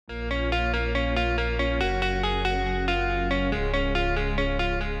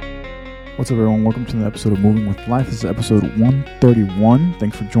What's up, everyone? Welcome to the episode of Moving with Life. This is episode 131.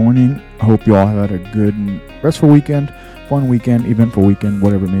 Thanks for joining. I hope you all have had a good and restful weekend, fun weekend, eventful weekend,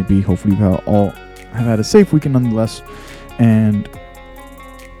 whatever it may be. Hopefully you all have had a safe weekend nonetheless, and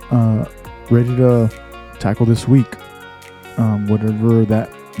ready to tackle this week, whatever that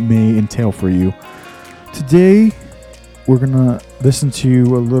may entail for you. Today, we're gonna listen to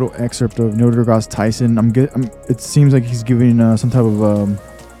a little excerpt of Neil deGrasse Tyson. It seems like he's giving some type of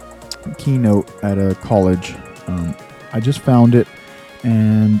keynote at a college. I just found it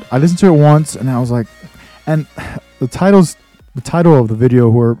and I listened to it once, and I was like, and the title of the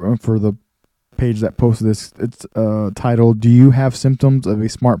video for the page that posted this, it's titled, "Do You Have Symptoms of a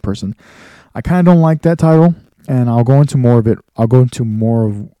Smart Person?" I kind of don't like that title, and I'll go into more of it. I'll go into more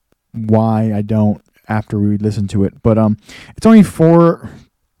of why I don't after we listen to it. But it's only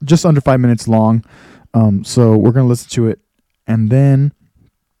just under 5 minutes long. So we're gonna listen to it, and then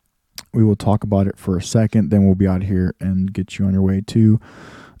we will talk about it for a second. Then we'll be out here and get you on your way to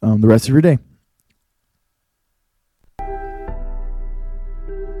the rest of your day.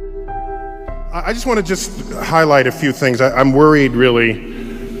 I just want to highlight a few things. I'm worried really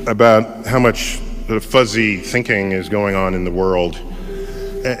about how much the fuzzy thinking is going on in the world.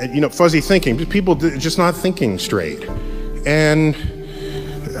 Fuzzy thinking, people just not thinking straight. And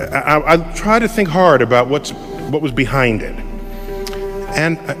I try to think hard about what was behind it.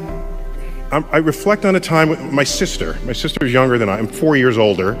 And I reflect on a time with my sister. My sister is younger than I am, 4 years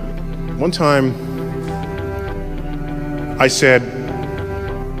older. One time, I said,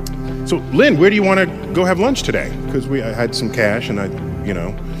 "So, Lynn, where do you want to go have lunch today?" Because I had some cash, and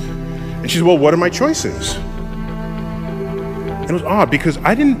And she said, "Well, what are my choices?" And it was odd, because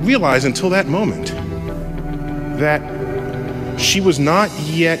I didn't realize until that moment that she was not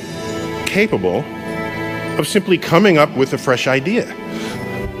yet capable of simply coming up with a fresh idea.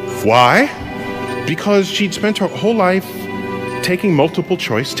 Why? Because she'd spent her whole life taking multiple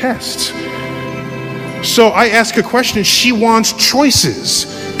choice tests. So I ask a question, she wants choices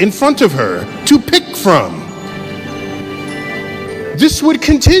in front of her to pick from. This would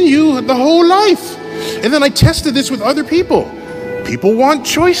continue the whole life. And then I tested this with other people. People want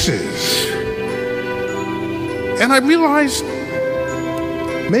choices. And I realized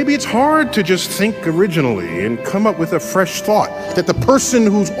maybe it's hard to just think originally and come up with a fresh thought that the person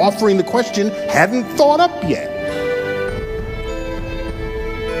who's offering the question hadn't thought up yet.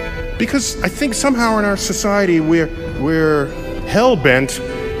 Because I think somehow in our society we're hell-bent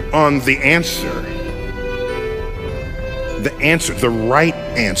on the answer. The right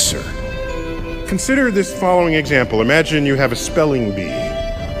answer. Consider this following example. Imagine you have a spelling bee.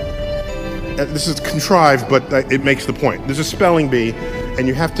 This is contrived, but it makes the point. There's a spelling bee, and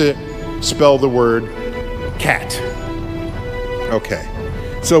you have to spell the word cat. Okay.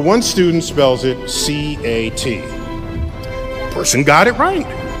 So one student spells it C-A-T. Person got it right.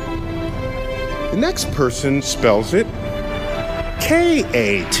 The next person spells it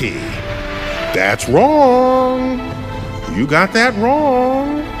K-A-T. That's wrong. You got that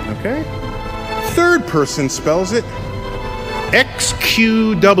wrong. Okay. Third person spells it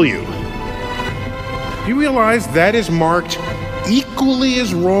X-Q-W. You realize that is marked equally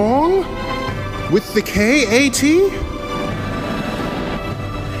as wrong with the K-A-T?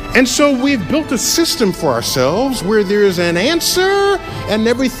 And so we've built a system for ourselves where there's an answer and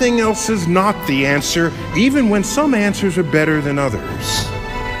everything else is not the answer, even when some answers are better than others.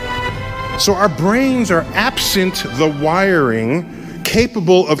 So our brains are absent the wiring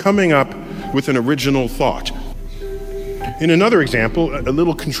capable of coming up with an original thought. In another example, a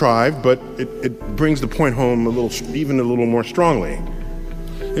little contrived, but it brings the point home even a little more strongly.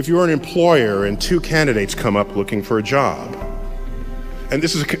 If you're an employer and two candidates come up looking for a job, and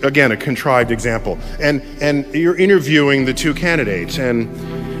this is, again, a contrived example, and you're interviewing the two candidates, and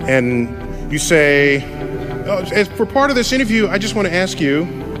you say, as for part of this interview, I just want to ask you,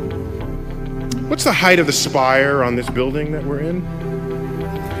 what's the height of the spire on this building that we're in?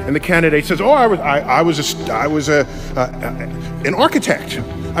 And the candidate says, "Oh, I was an architect.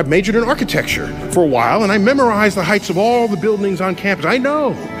 I've majored in architecture for a while, and I memorized the heights of all the buildings on campus. I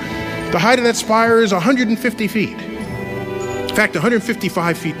know the height of that spire is 150 feet. In fact,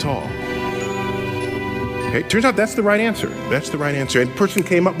 155 feet tall." Okay, turns out that's the right answer. That's the right answer. And the person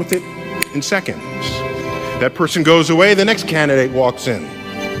came up with it in seconds. That person goes away. The next candidate walks in.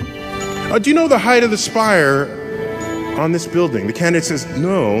 "Do you know the height of the spire on this building?" The candidate says,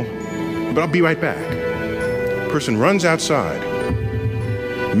 "No, but I'll be right back." The person runs outside,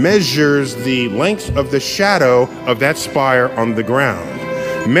 measures the length of the shadow of that spire on the ground,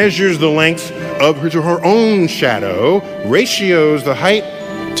 measures the length of her own shadow, ratios the height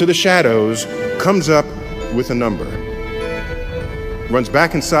to the shadows, comes up with a number. Runs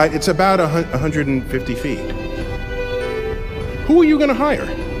back inside. It's about 150 feet. Who are you going to hire?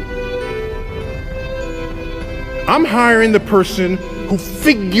 I'm hiring the person who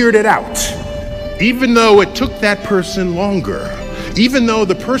figured it out, even though it took that person longer, even though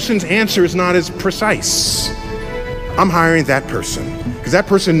the person's answer is not as precise. I'm hiring that person because that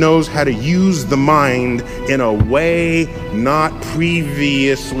person knows how to use the mind in a way not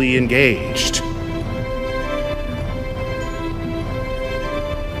previously engaged.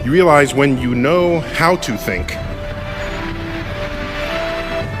 You realize when you know how to think,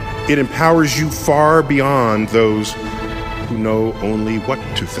 it empowers you far beyond those who know only what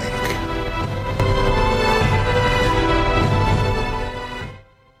to think.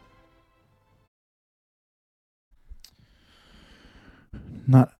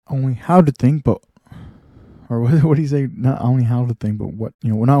 Not only how to think, but, or what do you say? Not only how to think, but what,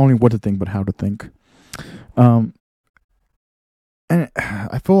 not only what to think, but how to think. And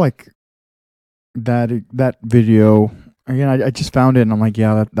I feel like that video, again, I just found it and I'm like,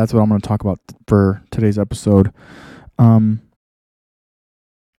 yeah, that's what I'm going to talk about for today's episode. And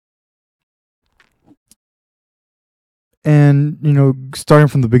starting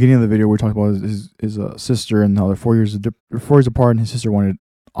from the beginning of the video, we're talking about his sister and how they're 4 years apart, and his sister wanted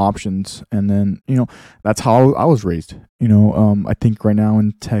options. And then that's how I was raised. I think right now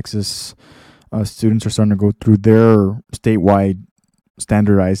in Texas, students are starting to go through their statewide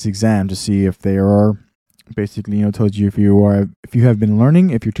standardized exam to see if they are basically tells you if you have been learning,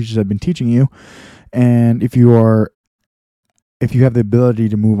 if your teachers have been teaching you, and if you have the ability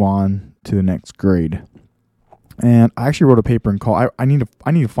to move on to the next grade. And I actually wrote a paper and I need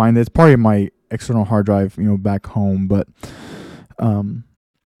to find it. It's probably in my external hard drive, back home. But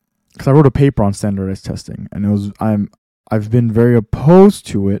because I wrote a paper on standardized testing, and I've been very opposed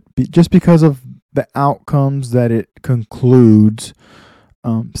to it just because of the outcomes that it concludes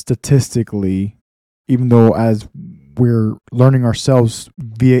statistically. Even though as we're learning ourselves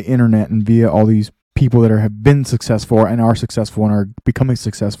via internet and via all these people that have been successful and are successful and are becoming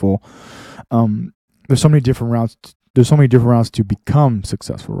successful. There's so many different routes. There's so many different routes to become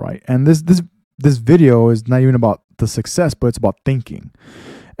successful, right? And this video is not even about the success, but it's about thinking.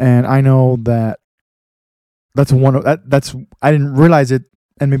 And I know that's I didn't realize it,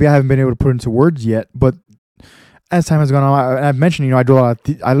 and maybe I haven't been able to put it into words yet. But as time has gone on, I've mentioned, I do a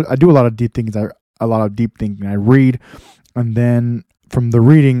lot of deep thinking. I read, and then from the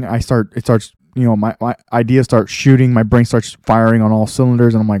reading, it starts. My ideas start shooting, my brain starts firing on all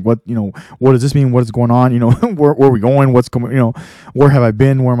cylinders, and I'm like, what does this mean? What is going on? Where are we going? What's going, where have I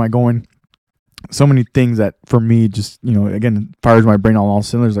been? Where am I going? So many things that for me just, again, fires my brain on all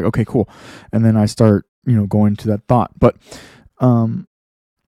cylinders, like, okay, cool. And then I start, going to that thought. But,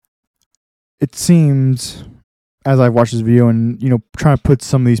 it seems as I've watched this video and, trying to put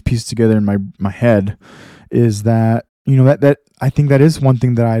some of these pieces together in my head is that, that I think that is one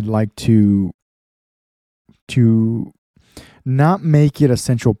thing that I'd like to not make it a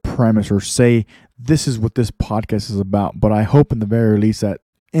central premise or say this is what this podcast is about, but I hope in the very least that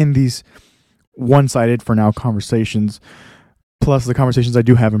in these one-sided for now conversations, plus the conversations I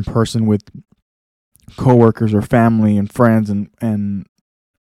do have in person with coworkers or family and friends and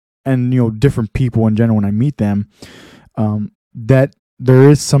different people in general when I meet them, that there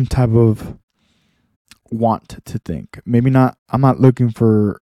is some type of want to think. Maybe not. I'm not looking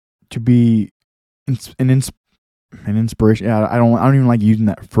to be an inspiration. Yeah, I don't even like using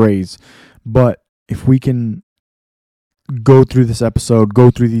that phrase. But if we can go through this episode,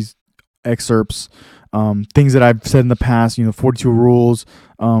 go through these excerpts, things that I've said in the past, 42 Rules,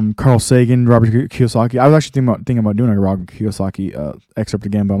 Carl Sagan, Robert Kiyosaki. I was actually thinking about doing a Robert Kiyosaki excerpt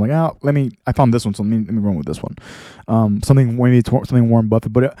again, but I'm like, I found this one, so let me run with this one. Something Warren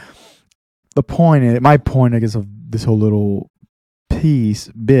Buffett. But my point, I guess, of this whole little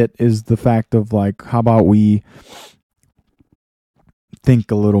bit is the fact of like, how about we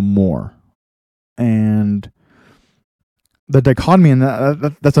think a little more? And the dichotomy, and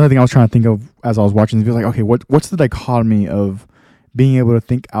that's another thing I was trying to think of as I was watching this. Like, okay, what's the dichotomy of being able to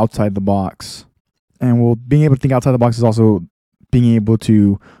think outside the box? And being able to think outside the box is also being able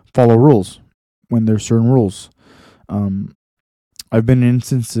to follow rules when there's certain rules. I've been in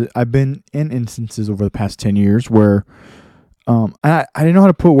instances over the past 10 years where I didn't know how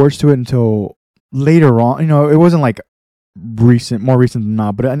to put words to it until later on. It wasn't like more recent than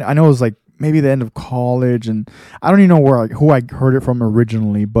not, but I know it was like maybe the end of college, and I don't even know who I heard it from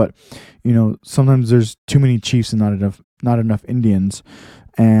originally, but sometimes there's too many chiefs and not enough Indians.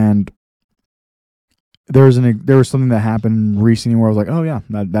 And there was something that happened recently where I was like, oh yeah,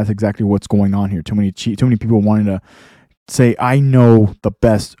 that's exactly what's going on here. Too many people wanting to say, I know the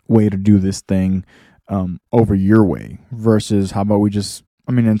best way to do this thing over your way, versus how about we just,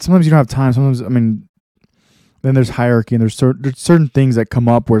 and sometimes you don't have time. Sometimes, then there's hierarchy, and there's certain things that come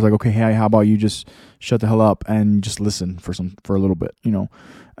up where it's like, okay, hey, how about you just shut the hell up and just listen for a little bit,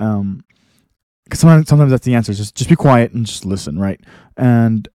 because sometimes that's the answer. Just be quiet and just listen, right?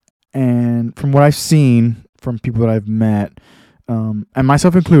 And from what I've seen from people that I've met, and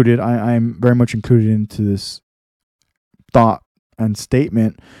myself included, I'm very much included into this thought and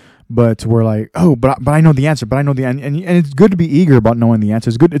statement, but we're like, oh, but I know the answer, but I know and it's good to be eager about knowing the answer.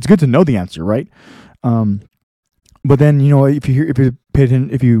 It's good to know the answer, right? But then,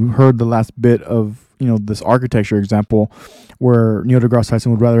 if you heard the last bit of, this architecture example where Neil deGrasse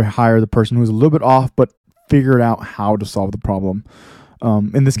Tyson would rather hire the person who's a little bit off, but figured out how to solve the problem.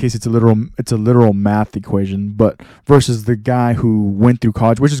 In this case, it's a literal math equation, but versus the guy who went through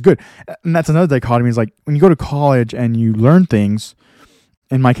college, which is good. And that's another dichotomy, is like when you go to college and you learn things.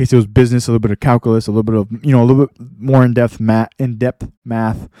 In my case, it was business, a little bit of calculus, a little bit of, a little bit more in-depth math,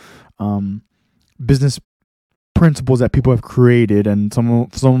 business principles that people have created, and some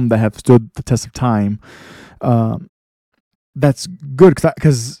that have stood the test of time. That's good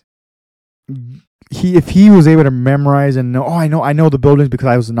because if he was able to memorize and know, I know the buildings because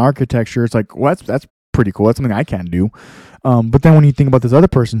I was in architecture, it's like, well, that's pretty cool. That's something I can do. But then when you think about this other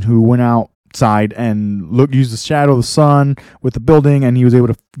person who went outside and used the shadow of the sun with the building, and he was able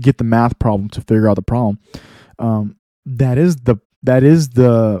to get the math problem to figure out the problem. That is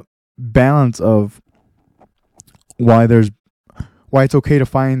the balance of why it's okay to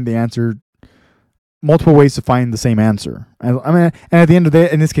find the answer, multiple ways to find the same answer. And at the end of the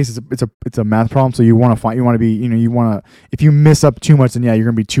day, in this case, it's a math problem. So if you miss up too much, then yeah, you're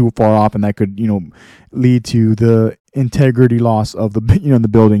gonna be too far off, and that could lead to the integrity loss of the the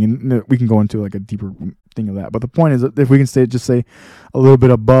building. And we can go into like a deeper thing of that. But the point is that if we can stay a little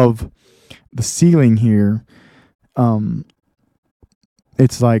bit above the ceiling here,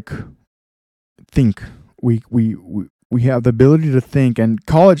 it's like think. We have the ability to think, and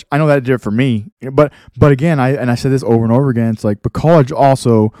college, I know that did it for me, but again, I said this over and over again, it's like, but college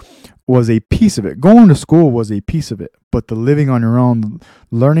also was a piece of it. Going to school was a piece of it, but the living on your own,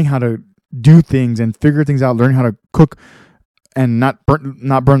 learning how to do things and figure things out, learning how to cook and not burn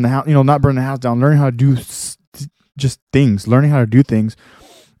the house, not burn the house down, learning how to do just things, learning how to do things.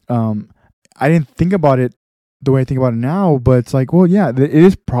 I didn't think about it the way I think about it now, but it's like, well, yeah, it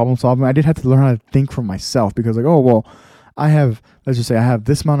is problem solving. I did have to learn how to think for myself, because like, oh, well, let's just say I have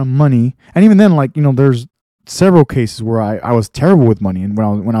this amount of money. And even then, like, there's several cases where I was terrible with money, and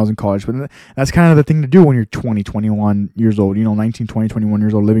when I was in college, but that's kind of the thing to do when you're 20, 21 years old, 19, 20, 21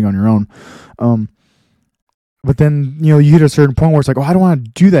 years old, living on your own. But then, you hit a certain point where it's like, oh, I don't want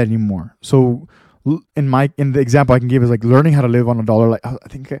to do that anymore. So in the example I can give is like learning how to live on $1. Like,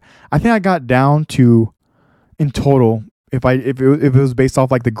 I think I got down to, in total, if it was based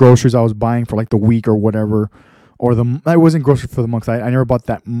off like the groceries I was buying for like the week or whatever, or I wasn't groceries for the month. I never bought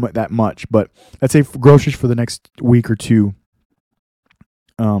that much, but let's say groceries for the next week or two.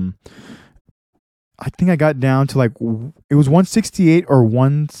 I think I got down to like, it was $168 or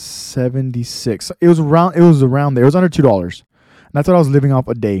 $176. It was around there. It was under $2. And that's what I was living off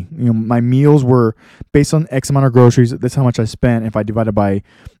a day. My meals were based on X amount of groceries. That's how much I spent. If I divided by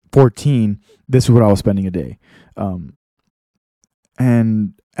 14, this is what I was spending a day. And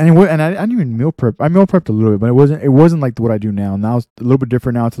I didn't even meal prep. I meal prepped a little bit, but it wasn't like what I do now. Now it's a little bit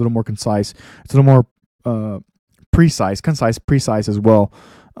different. Now it's a little more concise. It's a little more precise as well.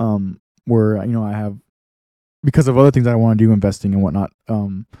 Where I have, because of other things that I want to do, investing and whatnot.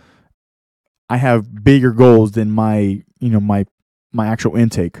 I have bigger goals than my my actual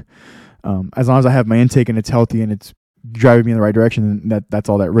intake. As long as I have my intake and it's healthy and it's driving me in the right direction, that's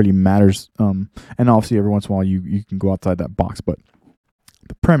all that really matters. And obviously every once in a while you can go outside that box, but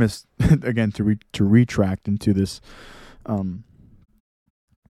the premise again to retract into this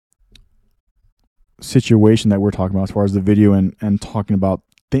situation that we're talking about as far as the video and talking about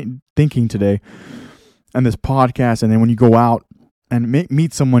thinking today and this podcast, and then when you go out and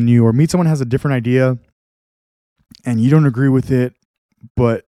meet someone new or meet someone who has a different idea and you don't agree with it,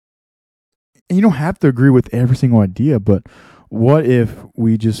 but you don't have to agree with every single idea, but what if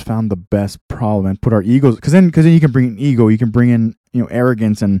we just found the best problem and put our egos, because then you can bring in ego, you can bring in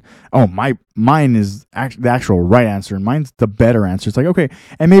arrogance, and mine is the actual right answer and mine's the better answer. It's like, okay,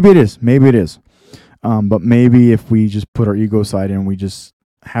 and maybe it is, but maybe if we just put our ego aside and we just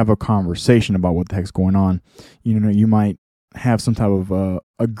have a conversation about what the heck's going on, you might have some type of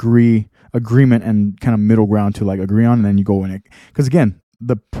agreement and kind of middle ground to like agree on, and then you go in it. Because again,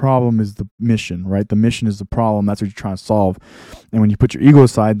 the problem is the mission, right? The mission is the problem. That's what you're trying to solve. And when you put your ego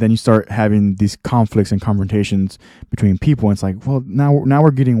aside, then you start having these conflicts and confrontations between people. And it's like, well, now we're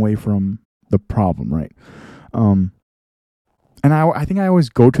getting away from the problem, right? And I think I always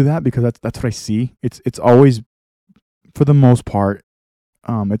go to that because that's what I see. It's always, for the most part,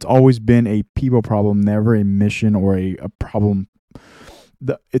 it's always been a people problem, never a mission or a problem.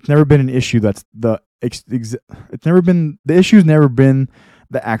 It's never been an issue that's it's never been, the issue's never been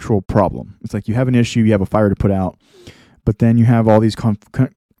the actual problem. It's like you have an issue, you have a fire to put out, but then you have all these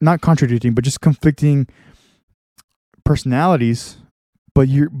not contradicting, but just conflicting personalities. But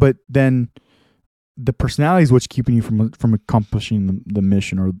then the personality is what's keeping you from accomplishing the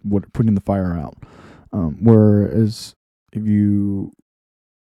mission or putting the fire out. Whereas if you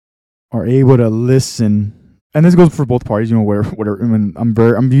are able to listen, and this goes for both parties, whatever. I mean,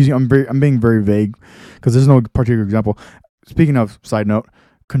 I'm being very vague because there's no particular example. Speaking of, side note,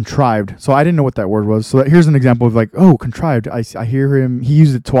 contrived. So I didn't know what that word was. So here's an example of like, oh, contrived. I hear him. He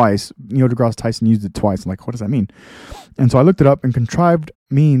used it twice. Neil deGrasse Tyson used it twice. I'm like, what does that mean? And so I looked it up, and contrived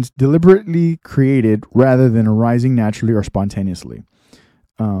means deliberately created rather than arising naturally or spontaneously.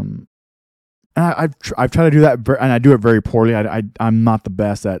 And I've tried to do that, and I do it very poorly. I'm not the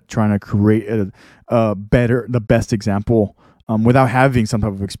best at trying to create the best example without having some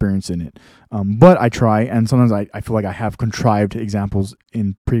type of experience in it. But I try, and sometimes I feel like I have contrived examples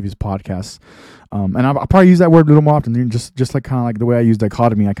in previous podcasts. And I'll probably use that word a little more often. Just like kind of like the way I use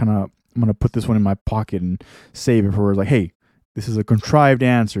dichotomy, I'm gonna put this one in my pocket and save it for like, hey, this is a contrived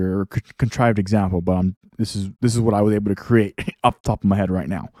answer or contrived example, but this is what I was able to create off the top of my head right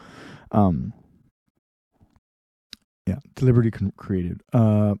now. Yeah, deliberately created.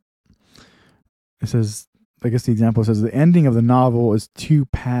 It says, I guess the example says, the ending of the novel is too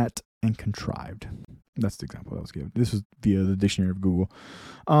pat and contrived. That's the example that was given. This was via the dictionary of Google.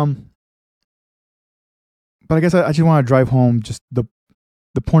 But I guess I just want to drive home just the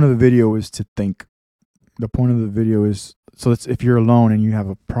point of the video is to think. The point of the video is, so it's if you're alone and you have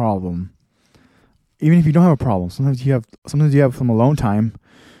a problem, even if you don't have a problem, sometimes you have some alone time,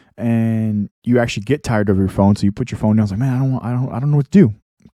 and you actually get tired of your phone, so you put your phone down. It's like, man, I don't know what to do.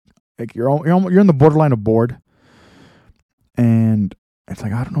 Like you're on the borderline of bored, and it's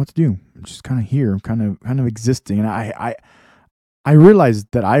like, I don't know what to do. I'm just kind of here, kind of existing, and I realized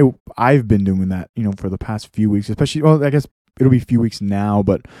that I've been doing that, for the past few weeks, especially. Well, I guess it'll be a few weeks now,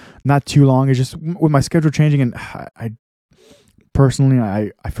 but not too long. It's just with my schedule changing, and I personally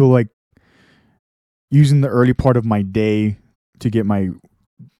I feel like using the early part of my day to get my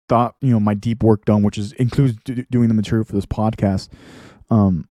my deep work done, which includes doing the material for this podcast.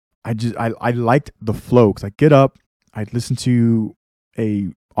 I liked the flow because I get up, I listen to a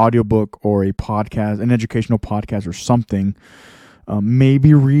audiobook or a podcast, an educational podcast or something,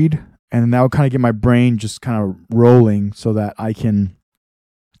 maybe read, and then that would kind of get my brain just kind of rolling so that I can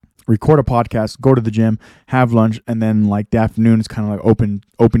record a podcast, go to the gym, have lunch, and then like the afternoon is kind of like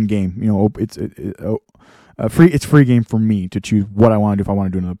open game. It's free game for me to choose what I want to do. If I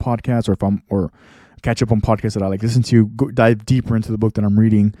want to do another podcast, or catch up on podcasts that I like listen to, dive deeper into the book that I'm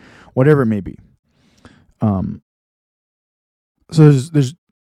reading, whatever it may be. So there's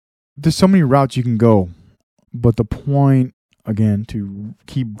so many routes you can go, but the point again to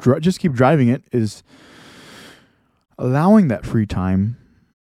keep driving it is allowing that free time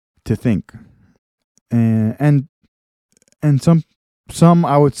to think, and some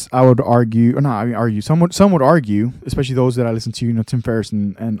I would argue, or not argue, some would argue, especially those that I listen to, Tim Ferriss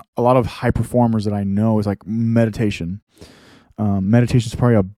and a lot of high performers that I know, is like meditation. Meditation is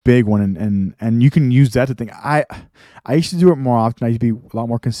probably a big one, and you can use that to think. I used to do it more often. I used to be a lot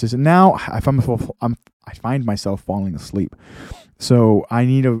more consistent. Now I find myself falling asleep. So I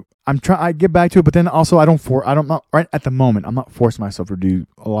get back to it, but then also right at the moment, I'm not forcing myself to do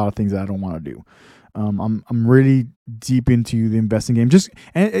a lot of things that I don't want to do. I'm really deep into the investing game.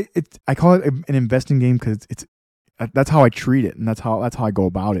 I call it an investing game because that's how I treat it, and that's how I go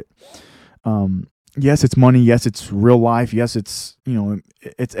about it. Yes, it's money. Yes, it's real life. Yes, it's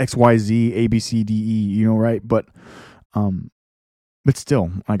it's XYZ, ABCDE. Right? But still,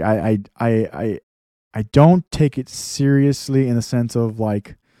 like I don't take it seriously in the sense of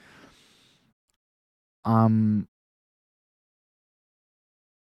like how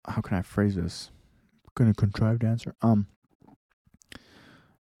can I phrase this? Gonna contrived answer.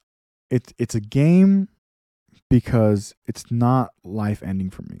 It's a game because it's not life ending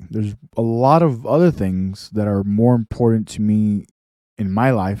for me. There's a lot of other things that are more important to me in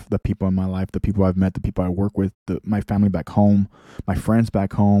my life, the people in my life, the people I've met, the people I work with, my family back home, my friends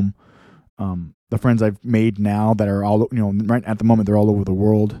back home, the friends I've made now that are all, right at the moment, they're all over the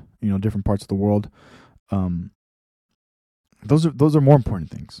world, different parts of the world. Those are more important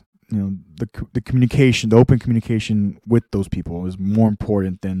things. The communication, the open communication with those people is more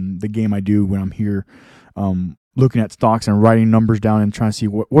important than the game I do when I'm here, looking at stocks and writing numbers down and trying to see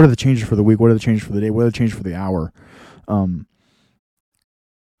what are the changes for the week, what are the changes for the day, what are the changes for the hour.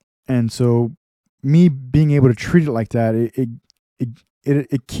 And so me being able to treat it like that, it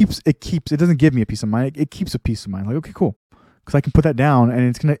keeps, it doesn't give me a peace of mind. It keeps a peace of mind. Like, okay, cool. Cause I can put that down and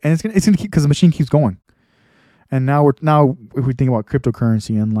it's going to keep, cause the machine keeps going. And now if we think about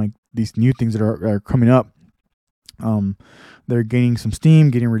cryptocurrency and like these new things that are coming up, they're gaining some steam,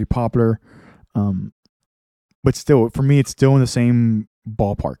 getting really popular. But still, for me, it's still in the same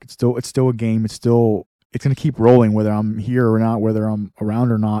ballpark. It's still a game. It's going to keep rolling, whether I'm here or not, whether I'm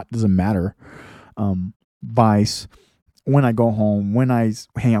around or not, doesn't matter. Vice, when I go home, when I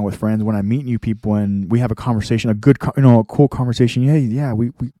hang out with friends, when I meet new people and we have a conversation, a cool conversation. Yeah,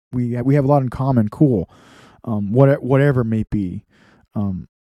 we have a lot in common. Cool. Whatever it may be,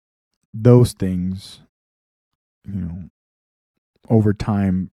 those things, over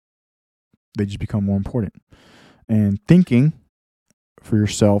time, they just become more important. And thinking for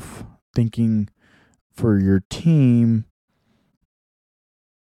yourself, thinking for your team,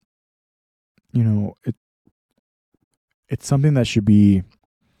 it's something that should be.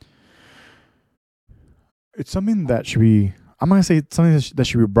 It's something that should be. I'm not gonna say it's something that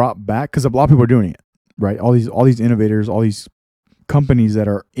should be brought back because a lot of people are doing it, right? All these innovators, all these companies that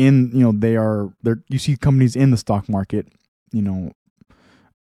are in, you see companies in the stock market,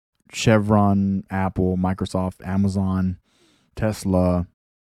 Chevron, Apple, Microsoft, Amazon, Tesla,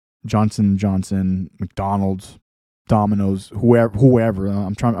 Johnson & Johnson, McDonald's, Domino's, whoever. I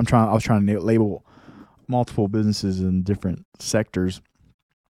was trying to label multiple businesses in different sectors.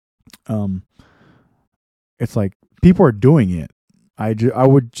 It's like people are doing it. I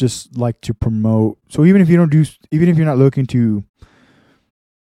would just like to promote. So even if you're not looking to,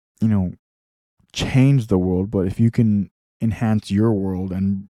 change the world, but if you can enhance your world,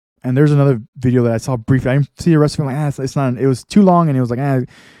 and there's another video that I saw briefly. I didn't see the rest of it. Like, it's not. It was too long, and it was like,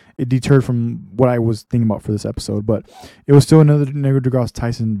 it deterred from what I was thinking about for this episode. But it was still another Neil deGrasse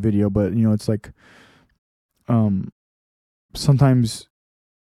Tyson video. But it's like, sometimes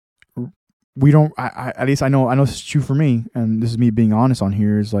we don't. I at least I know this is true for me, and this is me being honest on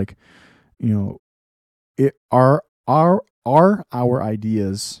here. Is like, it are our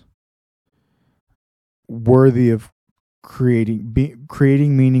ideas worthy of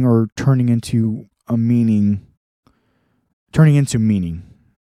creating meaning or turning into meaning,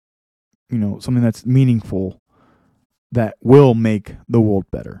 something that's meaningful that will make the world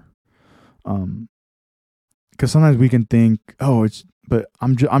better. Because sometimes we can think, but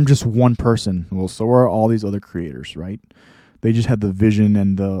I'm just one person. Well, so are all these other creators, right? They just had the vision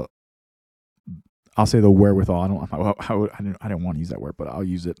and I'll say the wherewithal. I don't want to use that word, but I'll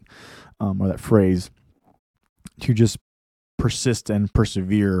use it, or that phrase, to just persist and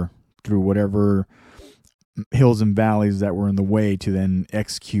persevere through whatever hills and valleys that were in the way to then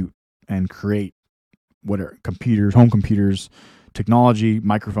execute and create whatever computers, home computers, technology,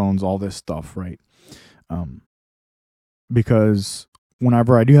 microphones, all this stuff, right? Because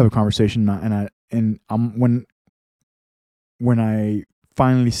whenever I do have a conversation when I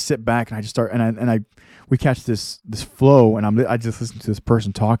finally sit back and I just start we catch this flow and I just listen to this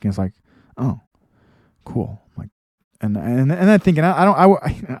person talking. It's like, oh, cool. Like, and I think, and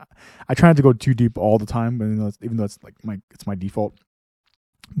I try not to go too deep all the time, but even though it's like it's my default.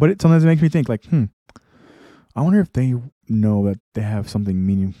 But sometimes it makes me think like, I wonder if they know that they have something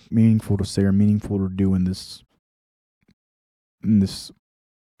meaningful to say or meaningful to do in this.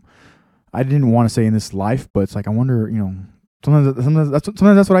 I didn't want to say in this life, but it's like I wonder, sometimes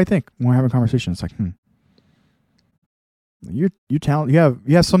that's what I think when we're having a conversation. It's like, you're talented.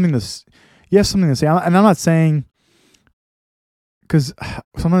 You have something to say, and I'm not saying, because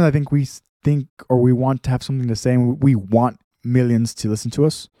sometimes I think we think or we want to have something to say, and we want millions to listen to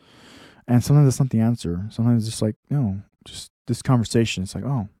us, and sometimes that's not the answer. Sometimes it's just like, just this conversation. It's like,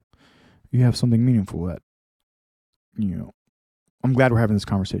 oh, you have something meaningful that, I'm glad we're having this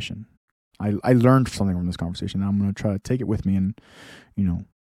conversation. I learned something from this conversation, and I'm going to try to take it with me and,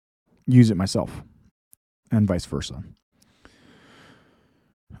 use it myself, and vice versa.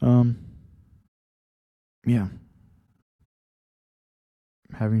 Yeah.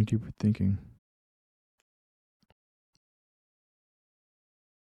 Having deeper thinking.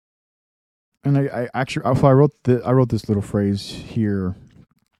 And I actually, so I wrote this little phrase here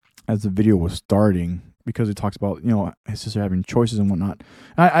as the video was starting, because it talks about, his sister having choices and whatnot.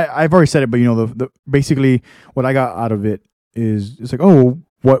 I've already said it, but the basically what I got out of it is, it's like, oh,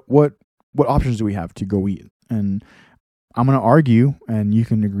 what options do we have to go eat? And I'm gonna argue, and you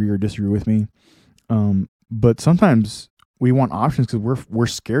can agree or disagree with me. But sometimes we want options because we're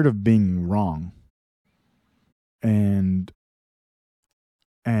scared of being wrong, and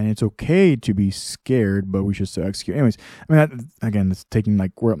it's okay to be scared, but we should still execute. Anyways, I mean, again, it's taking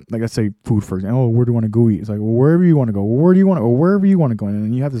let's say food, for example. Oh, where do you want to go eat? It's like, well, wherever you want to go. Well, where do you want to go? Wherever you want to go. And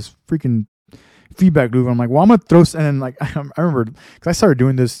then you have this freaking feedback loop. I'm like, well, I'm going to throw, and then like, I remember, because I started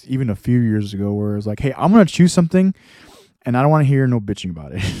doing this even a few years ago, where it was like, hey, I'm going to choose something, and I don't want to hear no bitching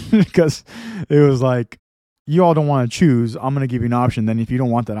about it. Because it was like, you all don't want to choose. I'm going to give you an option. Then if you don't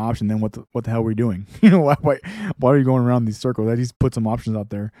want that option, then what the hell are we doing? Why are you going around these circles? I just put some options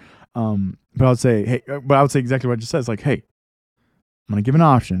out there. But I would say exactly what I just said. It's like, hey, I'm going to give an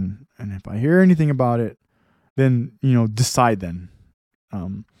option. And if I hear anything about it, then, decide then.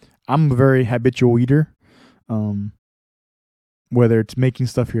 I'm a very habitual eater. Whether it's making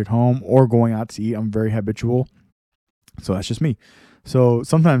stuff here at home or going out to eat, I'm very habitual. So that's just me. So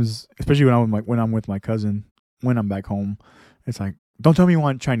sometimes, especially when I'm with my cousin, when I'm back home, it's like, don't tell me you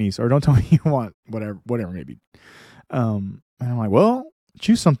want Chinese, or don't tell me you want whatever maybe. And I'm like, well,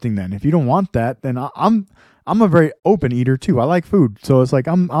 choose something then. If you don't want that, then I'm a very open eater too. I like food, so it's like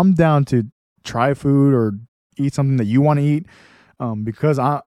I'm down to try food or eat something that you want to eat. Because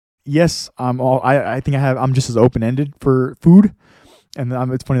I'm just as open ended for food, and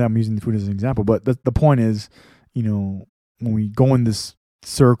it's funny that I'm using the food as an example. But the point is, when we go in this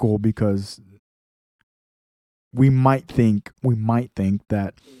circle, because we might think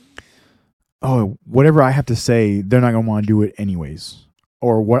that, oh, whatever I have to say, they're not going to want to do it anyways.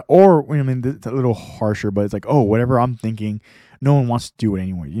 It's a little harsher, but it's like, oh, whatever I'm thinking, no one wants to do it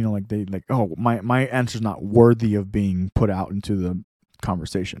anyway. Oh, my answer's not worthy of being put out into the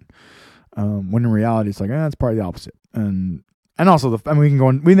conversation. When in reality, it's like, it's probably the opposite. And also we can go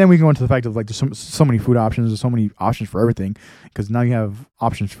into the fact of like, there's so many food options, there's so many options for everything, because now you have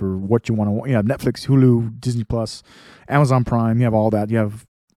options for what you want to. You have Netflix, Hulu, Disney Plus, Amazon Prime. You have all that. You have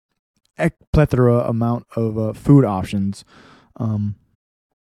a plethora amount of food options.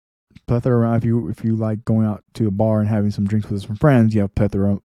 Plethora. If you like going out to a bar and having some drinks with some friends, you have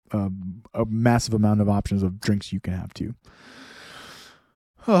plethora, a massive amount of options of drinks you can have too.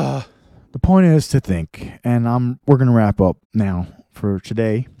 The point is to think, and we're gonna wrap up now for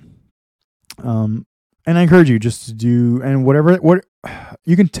today. And I encourage you just to do, and what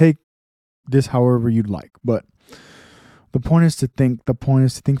you can take this however you'd like, but the point is to think. The point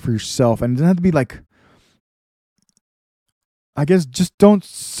is to think for yourself, and it doesn't have to be like, I guess, just don't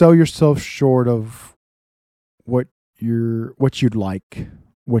sell yourself short of what you'd like,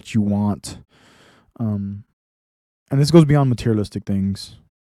 what you want. And this goes beyond materialistic things.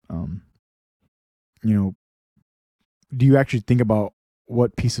 Do you actually think about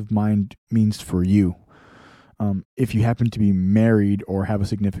what peace of mind means for you? If you happen to be married or have a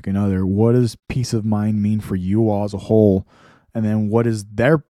significant other, what does peace of mind mean for you all as a whole? And then what is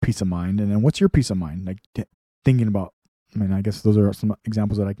their peace of mind? And then what's your peace of mind? Like thinking about, I guess those are some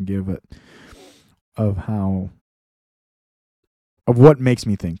examples that I can give of what makes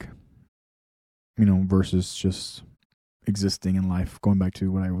me think, versus just existing in life, going back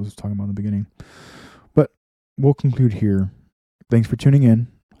to what I was talking about in the beginning. But we'll conclude here. Thanks for tuning in.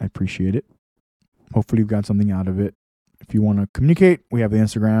 I appreciate it. Hopefully you've got something out of it. If you want to communicate, we have the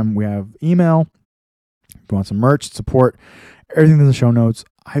Instagram, we have email. If you want some merch, support, everything's in the show notes.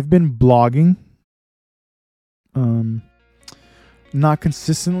 I've been blogging, not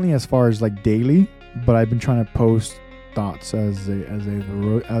consistently as far as like daily, but I've been trying to post thoughts as they've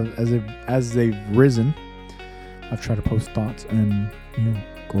risen. I've tried to post thoughts and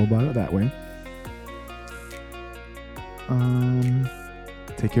go about it that way.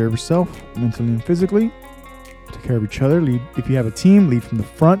 Take care of yourself, mentally and physically. Take care of each other. Lead if you have a team. Lead from the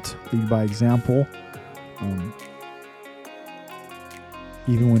front. Lead by example.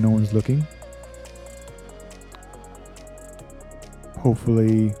 Even when no one's looking.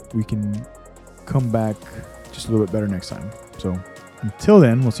 Hopefully, we can come back just a little bit better next time. So, until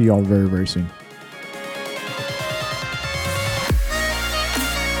then, we'll see you all very, very soon.